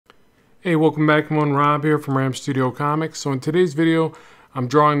Hey, welcome back. I'm Rob here from Ram Studio Comics. So in today's video, I'm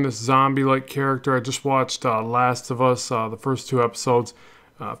drawing this zombie-like character. I just watched Last of Us, the first 2 episodes.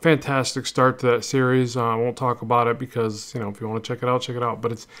 Fantastic start to that series. I won't talk about it because, if you want to check it out, check it out.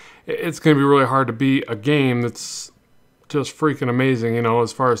 But it's going to be really hard to beat a game that's just freaking amazing,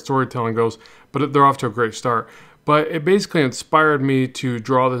 as far as storytelling goes. But they're off to a great start. But it basically inspired me to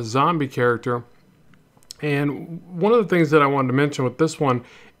draw this zombie character. And one of the things that I wanted to mention with this one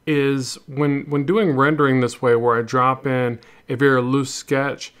is when doing rendering this way, where I drop in a very loose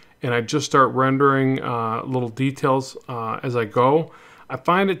sketch and I just start rendering little details as I go, I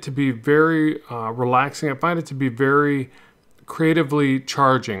find it to be very relaxing. I find it to be very creatively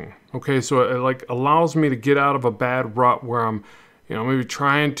charging. Okay, so it like allows me to get out of a bad rut where I'm maybe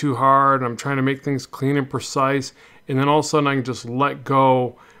trying too hard and I'm trying to make things clean and precise, and then all of a sudden I can just let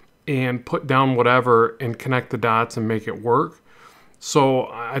go and put down whatever and connect the dots and make it work. So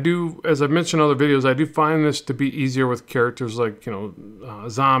I do, as I've mentioned in other videos, I do find this to be easier with characters like,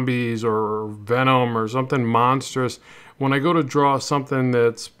 zombies or Venom or something monstrous. When I go to draw something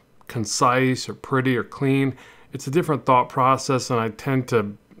that's concise or pretty or clean, it's a different thought process and I tend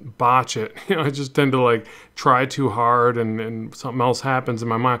to botch it. I just tend to like try too hard and something else happens in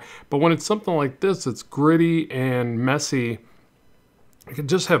my mind. But when it's something like this, it's gritty and messy, I can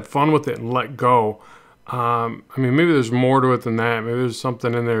just have fun with it and let go. I mean, maybe there's more to it than that. Maybe there's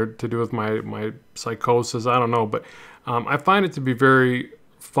something in there to do with my psychosis. I don't know. But I find it to be very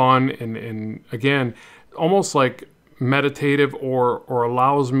fun and again, almost like meditative or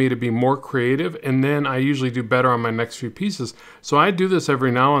allows me to be more creative. And then I usually do better on my next few pieces. So I do this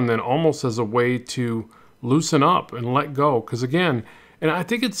every now and then almost as a way to loosen up and let go. Because again, and I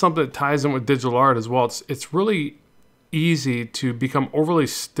think it's something that ties in with digital art as well. It's really easy to become overly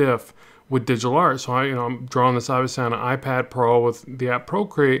stiff with digital art. So I'm drawing this obviously on an iPad Pro with the app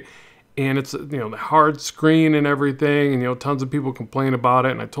Procreate, and it's the hard screen and everything, and tons of people complain about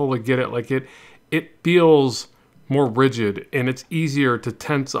it, and I totally get it. Like it feels more rigid, and it's easier to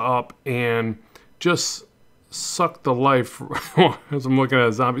tense up and just suck the life as I'm looking at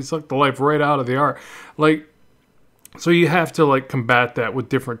a zombie, suck the life right out of the art. So you have to combat that with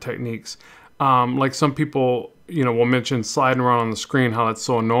different techniques. Like some people will mention sliding around on the screen, how that's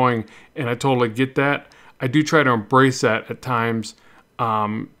so annoying, and I totally get that. I do try to embrace that at times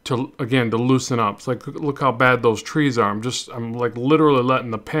to loosen up. It's like, look how bad those trees are. I'm like literally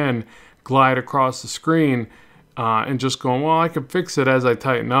letting the pen glide across the screen and just going, well, I can fix it as I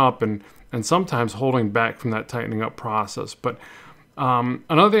tighten up, and sometimes holding back from that tightening up process. But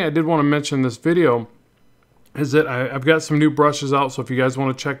another thing I did want to mention in this video is that I've got some new brushes out, so if you guys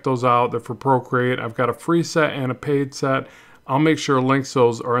want to check those out, they're for Procreate. I've got a free set and a paid set. I'll make sure links to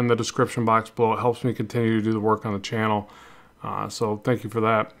those are in the description box below. It helps me continue to do the work on the channel, so thank you for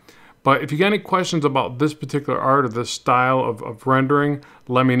that. But if you got any questions about this particular art or this style of rendering,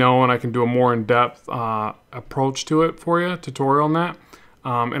 let me know and I can do a more in-depth approach to it for you, tutorial on that.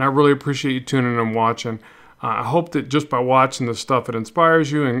 And I really appreciate you tuning in and watching. I hope that just by watching this stuff, it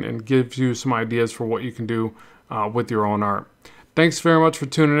inspires you and gives you some ideas for what you can do with your own art. Thanks very much for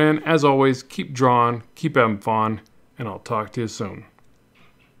tuning in. As always, keep drawing, keep having fun, and I'll talk to you soon.